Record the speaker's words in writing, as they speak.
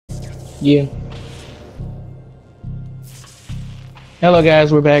Yeah. Hello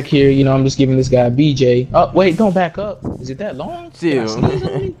guys, we're back here. You know, I'm just giving this guy BJ. Oh wait, don't back up. Is it that long? Can I sneeze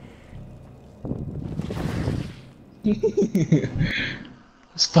on me?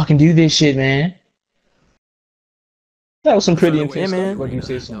 Let's fucking do this shit, man. That was some pretty intense stuff. What do you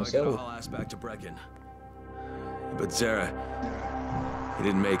say so myself? Back to Brecken. But Zara, he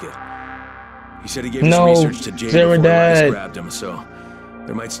didn't make it. He said he gave his research to Jade before Rice grabbed him, so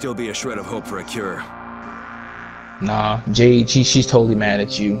there might still be a shred of hope for a cure. Nah, Jade, she's totally mad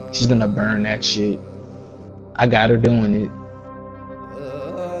at you. She's gonna burn that shit. I got her doing it.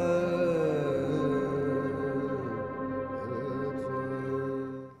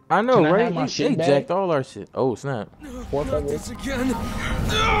 I know, right? They jacked all our shit. Oh, snap. Not this again.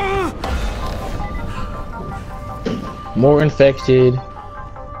 More infected.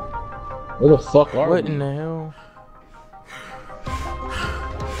 Where the fuck are we? What in the hell?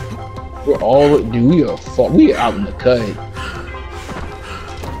 We're all, dude, we are out in the cut.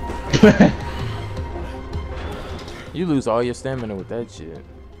 You lose all your stamina with that shit.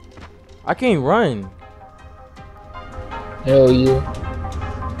 I can't run. Hell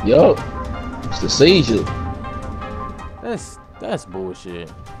yeah. Yup. It's the seizure. That's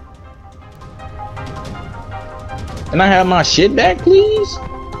bullshit. Can I have my shit back, please?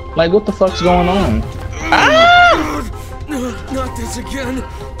 Like, what the fuck's going on? Ah! Not this again.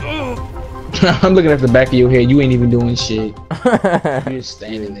 I'm looking at the back of your head. You ain't even doing shit. You're just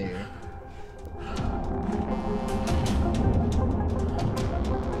standing there.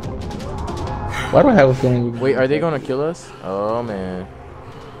 Why do I have a feeling? Wait, are they gonna kill us? Oh man.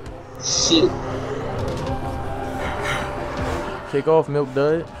 Shit. Kick off, Milk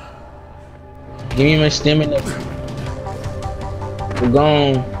Dud. Give me my stamina. We're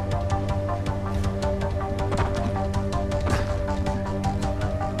gone.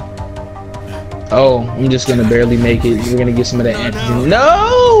 Oh, I'm just gonna barely make it. We're gonna get some of that antigen.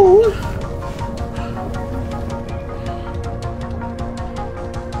 No!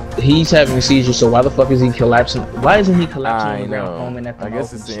 He's having a seizure, so why the fuck is he collapsing? Why isn't he collapsing on the ground foaming at the mouth? I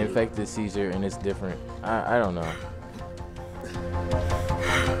guess it's an infected seizure and it's different. I don't know.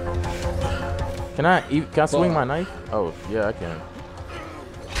 Can I swing my knife? Oh, yeah, I can.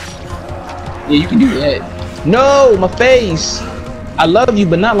 Yeah, you can do that. No, my face! I love you,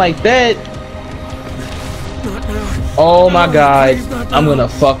 but not like that. Oh my god, I'm gonna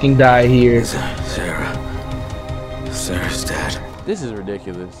fucking die here. Sarah's dead. This is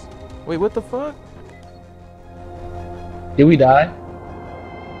ridiculous. Wait, what the fuck? Did we die?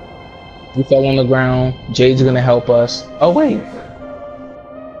 We fell on the ground. Jade's gonna help us. Oh wait.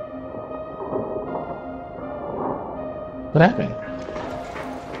 What happened?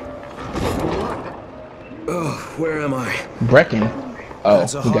 Oh, where am I? Brecken. Oh,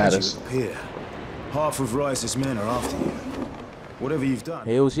 he got us. Here. Half of Rice's men are after you. Whatever you've done,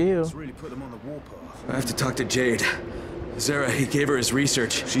 Hell's yeah. it's really put them on the warpath. I have to talk to Jade. Zara, he gave her his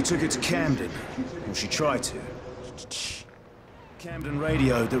research. She took it to Camden, or she tried to. Camden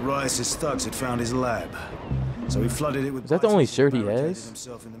radioed that Rice's thugs had found his lab, so he flooded it with. Is that the only shirt he has?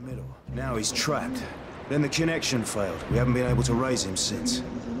 Himself in the middle. Now he's trapped. Then the connection failed. We haven't been able to raise him since.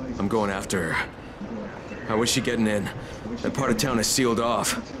 I'm going after her. How is she getting in? That part of town is sealed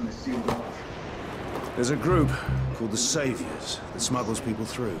off. There's a group called the Saviors that smuggles people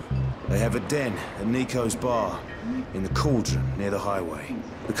through. They have a den at Nico's bar in the Cauldron near the highway.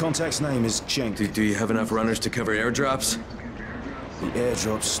 The contact's name is Jenk. Do you have enough runners to cover airdrops? The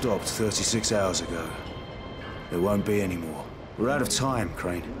airdrop stopped 36 hours ago. There won't be any more. We're out of time,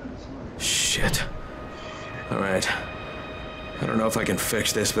 Crane. Shit. Alright. I don't know if I can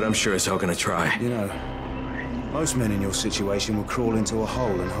fix this, but I'm sure as hell gonna try. You know, most men in your situation will crawl into a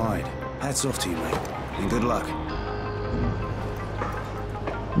hole and hide. Hats off to you, mate. And good luck.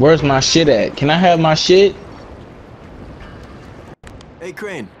 Where's my shit at? Can I have my shit? Hey,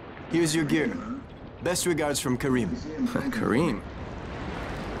 Crane. Here's your gear. Best regards from Kareem. Kareem?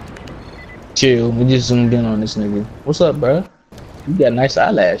 Chill. We just zoomed in on this nigga. What's up, bro? You got nice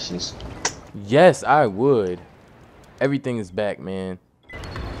eyelashes. Yes, I would. Everything is back, man.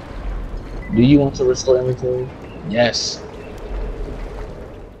 Do you want to restore everything? Yes.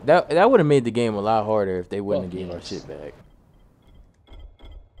 That would have made the game a lot harder if they wouldn't have gave our shit back.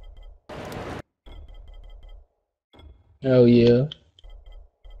 Hell yeah.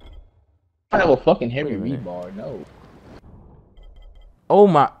 I have a fucking heavy rebar, no. Oh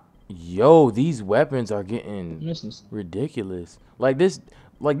my, yo, these weapons are getting ridiculous. Like this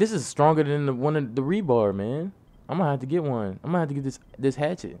is stronger than the one of the rebar, man. I'm gonna have to get one. I'm gonna have to get this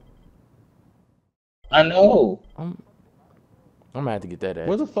hatchet. I know. I'm gonna have to get that.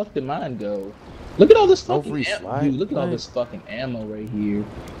 Where the fuck did mine go? Look at all this fucking dude, look at all this fucking ammo right here.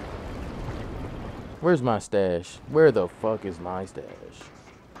 Where's my stash? Where the fuck is my stash?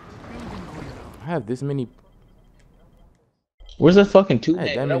 I have this many. Where's that fucking two? I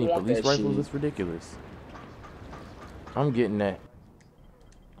had that many police rifles. It's ridiculous. I'm getting that.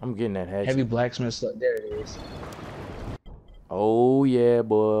 I'm getting that hatchet. Heavy blacksmith stuff. There it is. Oh yeah,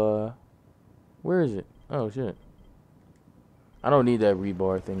 boy. Where is it? Oh shit. I don't need that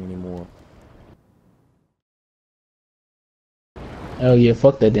rebar thing anymore. Oh yeah,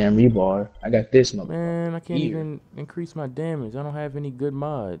 fuck that damn rebar. I got this motherfucker. Man, I can't even increase my damage. I don't have any good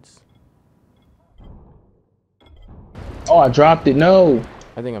mods. Oh, I dropped it. No.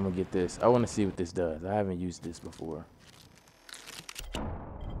 I think I'm gonna get this. I want to see what this does. I haven't used this before.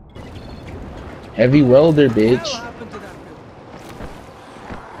 Heavy welder, bitch.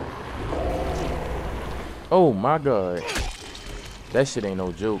 Oh my god. That shit ain't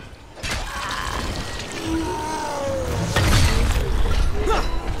no joke.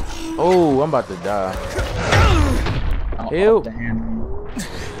 Oh, I'm about to die. Help. I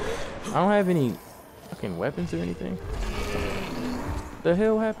don't have any fucking weapons or anything. The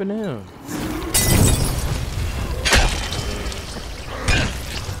hell happened to him?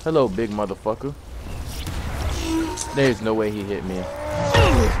 Hello, big motherfucker. There's no way he hit me.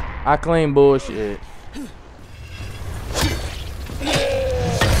 I claim bullshit.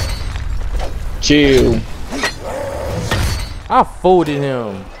 Chill. I folded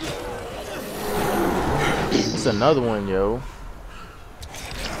him. It's another one, yo.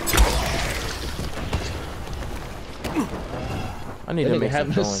 I need to make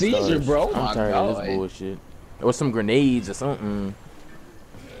some throwing seizure, stars. bro. I'm tired of this bullshit. Or some grenades or something.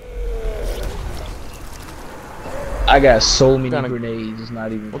 I got so many grenades. It's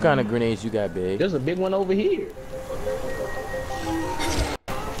not even. What kind of grenades you got, big? There's a big one over here.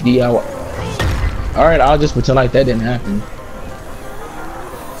 DIY. All right, I'll just pretend like that didn't happen.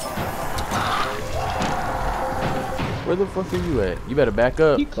 Where the fuck are you at? You better back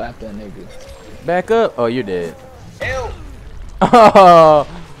up. You clap that nigga. Back up. Oh, you're dead. Help. Oh.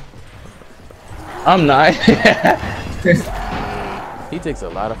 I'm not. He takes a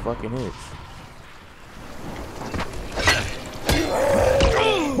lot of fucking hits.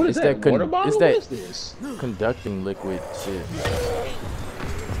 What is that? Water bottle? It's that what is this? conducting liquid shit.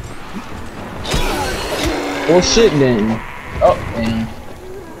 Well, shit then. Oh, damn.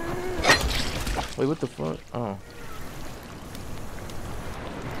 Wait, what the fuck? Oh.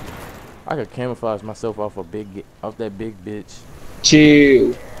 I could camouflage myself off that big bitch.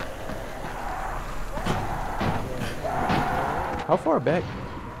 Chill. How far back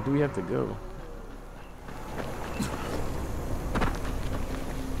do we have to go?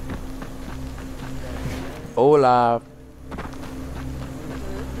 Hola.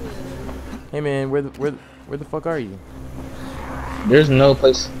 Hey man, where the fuck are you? There's no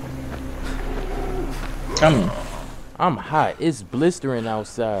place. Come on. I'm hot. It's blistering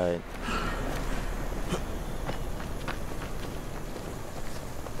outside.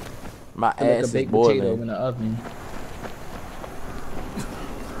 My ass is baked boiling. potato in the oven.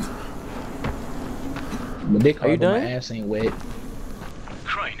 But they call it my ass ain't wet.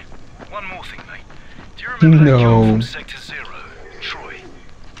 Crane, one more thing, mate. Do you remember that girl from Sector 0, Troy?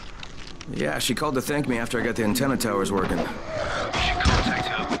 Yeah, she called to thank me after I got the antenna towers working. You should contact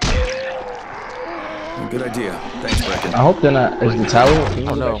her. Good idea. Thanks, Brecken. I hope they're not. Is the tower?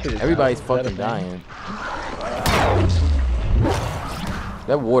 Oh no, everybody's fucking dying.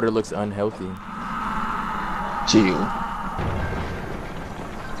 That water looks unhealthy. Chill.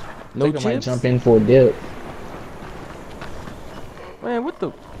 No chips? I might jump in for a dip. Man, what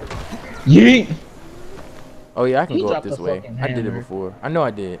the? Yeet! Oh yeah, I can go up this way. I did it before. I know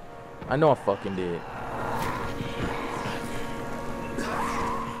I did. I know I fucking did.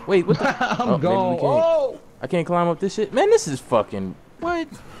 Wait, what the? I'm gone. Oh! I can't climb up this shit. Man, this is fucking... What?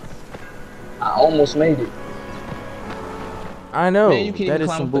 I almost made it. I know. Man, you can't even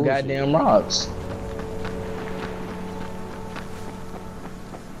climb up the goddamn rocks.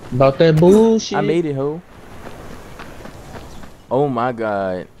 About that bullshit. I made it, ho. Oh my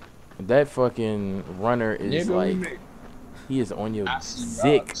god. That fucking runner is like... He is on your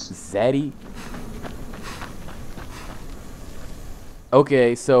zick, zaddy.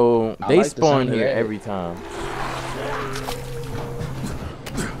 Okay, so they spawn here every time.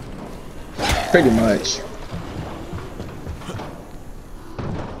 Pretty much.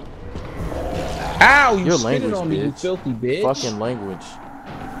 Ow! You spitted on me, you filthy bitch. Fucking language.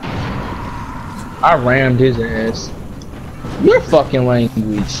 I rammed his ass. Your fucking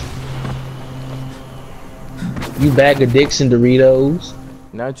language. You bag of dicks and Doritos.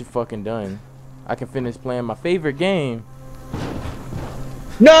 Now that you're fucking done, I can finish playing my favorite game.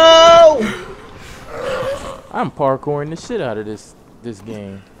 No! I'm parkouring the shit out of this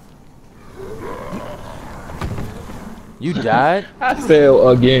game. You died? I fell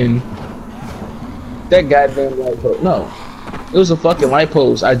again. That goddamn light post. No. It was a fucking light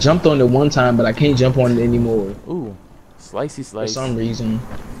post. I jumped on it one time, but I can't jump on it anymore. Ooh. Slicey slice. For some reason.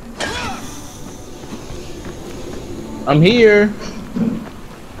 I'm here.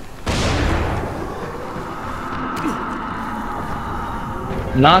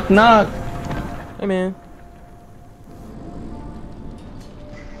 Knock, knock. Hey, man.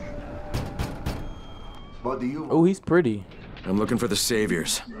 What do you... Oh, he's pretty. I'm looking for the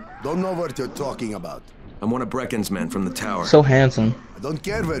saviors. Don't know what you're talking about. I'm one of Brecken's men from the tower. So handsome. I don't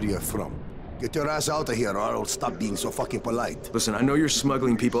care where you're from. Get your ass out of here or I'll stop being so fucking polite. Listen, I know you're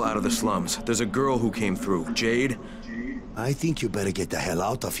smuggling people out of the slums. There's a girl who came through, Jade. I think you better get the hell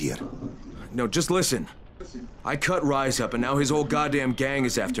out of here. No, just listen. I cut Rise up and now his whole goddamn gang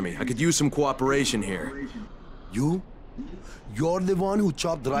is after me. I could use some cooperation here. You? You're the one who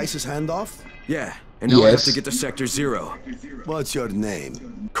chopped Rice's hand off? Yeah, and now I have to get to Sector 0. What's your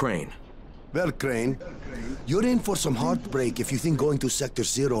name? Crane. Well, Crane, you're in for some heartbreak if you think going to Sector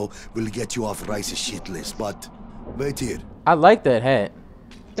 0 will get you off Rice's shit list, but wait here. I like that hat.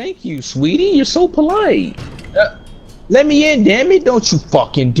 Thank you, sweetie. You're so polite. Let me in, damn it. Don't you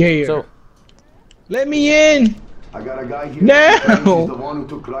fucking dare. So, let me in. I got a guy here. No. He's the one who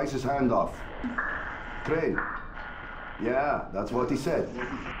took Rice's hand off. Crane. Yeah, that's what he said.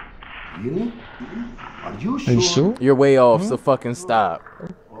 Really? Are you sure? Are you sure? you're way off, so fucking stop.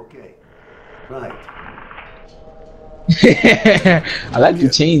 Okay. Right. I like the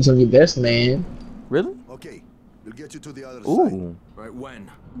change on your best man. Really? Okay. We'll get you to the other side. Ooh. Right, when?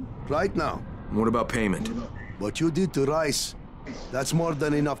 Right now. And what about payment? What you did to Rice, that's more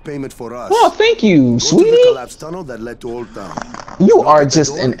than enough payment for us. Oh, thank you, Go to the sweetie. collapsed tunnel that led to Old Town. You Knock are at the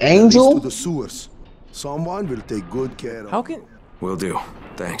just door an that leads angel. to the sewers. Someone will take good care of. How can... Will do.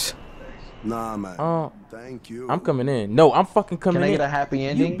 Thanks. Nah, man. Oh, Thank you. I'm coming in. No, I'm fucking coming Can I in. get a happy You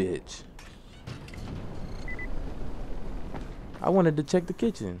ending? bitch. I wanted to check the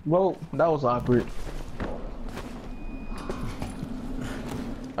kitchen. Well, that was awkward.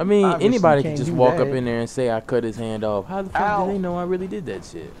 I mean, Obviously, anybody can't could just do walk that. up in there and say I cut his hand off. How the fuck Ow. do they know I really did that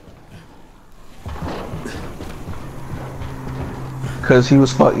shit? Cause he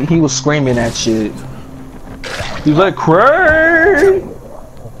was screaming that shit. He was like, "Cray!"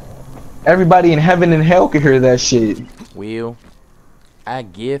 Everybody in heaven and hell could hear that shit. Will, I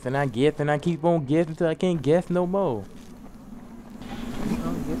gift and I gift and I keep on gifting until I can't gift no more.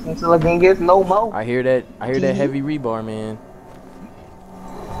 Until I can't get no more. I hear that heavy rebar, man.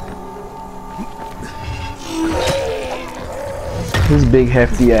 His big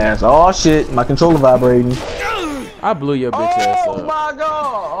hefty ass. Oh shit, my controller vibrating. I blew your bitch ass Oh up. my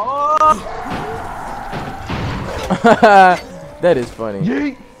god! That is funny.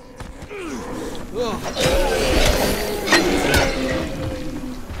 Yeet.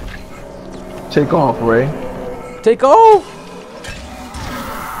 Take off, Ray. Take off!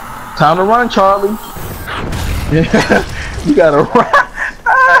 Time to run, Charlie. You gotta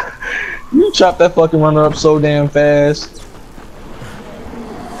run. You chopped that fucking runner up so damn fast.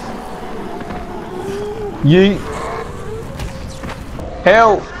 Yeet.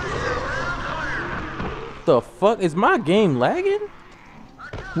 Help. The fuck? Is my game lagging?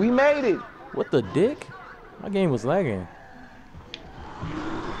 We made it. What the dick? My game was lagging.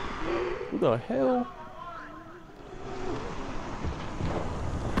 Who the hell?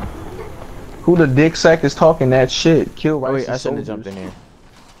 Who the dick sack is talking that shit? Kill Rice. Oh wait, I shouldn't have jumped in here.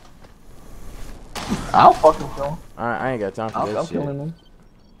 I'll fucking kill him. I ain't got time for that I'm shit. killing him.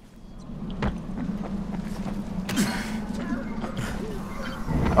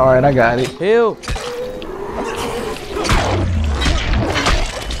 Alright, I got it. Help!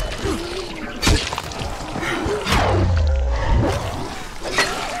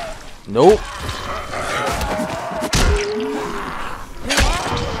 Nope.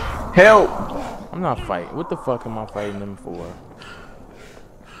 Help! I'm not fighting. What the fuck am I fighting them for?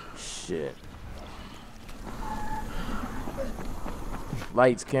 Shit.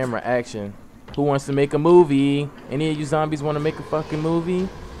 Lights, camera, action. Who wants to make a movie? Any of you zombies want to make a fucking movie?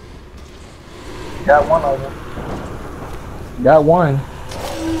 Got one of them. Got one.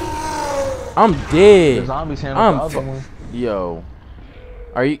 I'm The dead. zombies handled the other I'm one. Yo.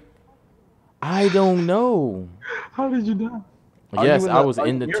 Are you? I don't know. How did you die? Yes, I was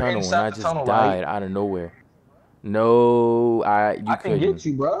in the you're tunnel and inside I the just tunnel, died right? out of nowhere. No, I can couldn't. get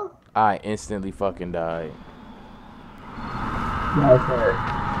you, bro. I instantly fucking died.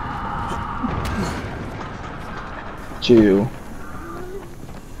 Chill.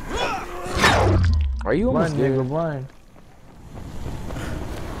 Are you almost there? Nigga, run.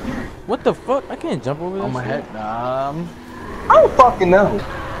 What the fuck? I can't jump over that. On my shit. head. I don't fucking know.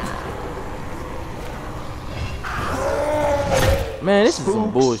 Man, this is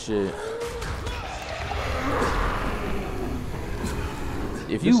some bullshit.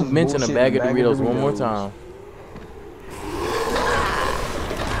 If you mention a bag of Doritos one more time.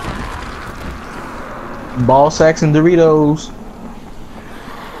 Ball sacks and Doritos.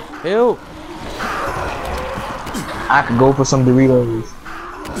 Help. I could go for some Doritos.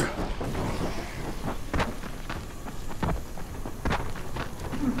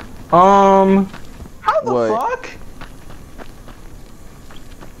 How the fuck?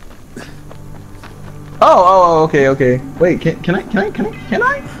 Oh, okay. Wait, can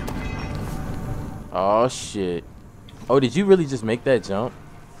I? Oh shit. Oh, did you really just make that jump?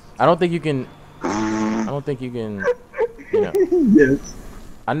 I don't think you can. You know. Yes.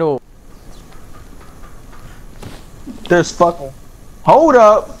 I know. There's fucking. Hold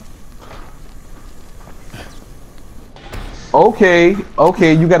up. Okay,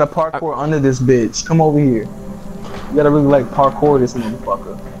 you gotta parkour under this bitch. Come over here. You gotta really like parkour this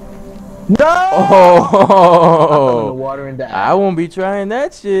motherfucker. No! Oh! In the water and die. I won't be trying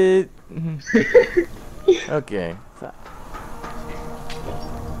that shit. Okay.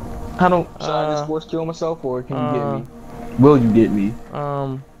 I don't. Should I just force kill myself, or can you get me? Will you get me?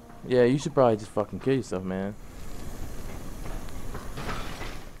 Yeah, you should probably just fucking kill yourself, man.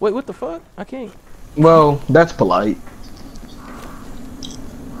 Wait, what the fuck? I can't. Well, that's polite.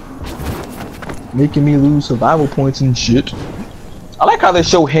 Making me lose survival points and shit. I like how they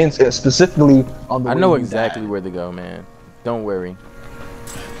show hints specifically on the. I know exactly where to go, man. Don't worry.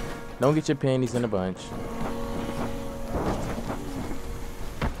 Don't get your panties in a bunch.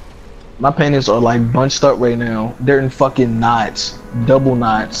 My panties are like bunched up right now. They're in fucking knots, double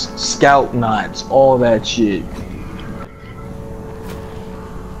knots, scout knots, all that shit.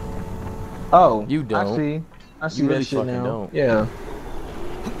 Oh, you don't. I see you that really shit fucking now. don't. Yeah,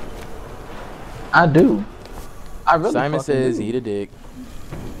 I do. I really. Simon says do. eat a dick.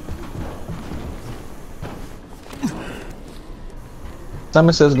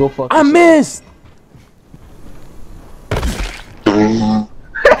 Simon says go fuck. I missed.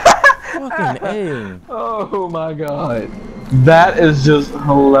 Fucking A. Oh my god, that is just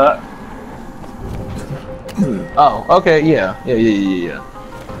hilarious. Oh, okay, yeah.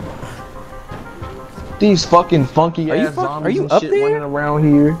 These fucking funky ass zombies are you and up shit there? running around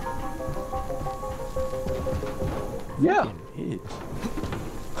here. Yeah.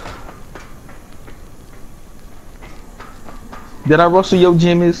 Did I rustle your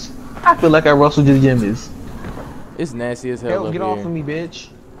jimmies? I feel like I rustled your jimmies. It's nasty as hell up Get here. off of me, bitch.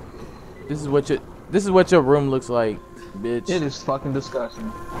 This is what your room looks like, bitch. It is fucking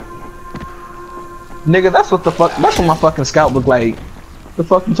disgusting. Nigga, that's what my fucking scout look like. The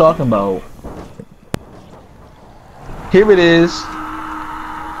fuck you talking about? Here it is.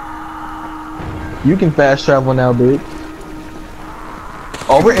 You can fast travel now, bitch.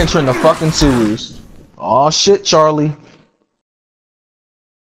 Oh, we're entering the fucking sewers. Oh shit, Charlie.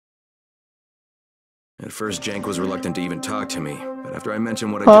 At first, Jank was reluctant to even talk to me, but after I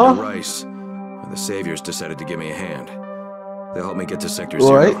mentioned what I did to Rice, the Saviors decided to give me a hand. They'll help me get to Sector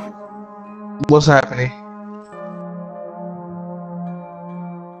 0. Right. What's happening?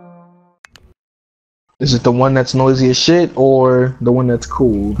 Is it the one that's noisy as shit, or the one that's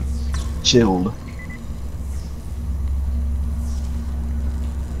cool, chilled?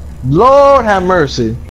 Lord have mercy.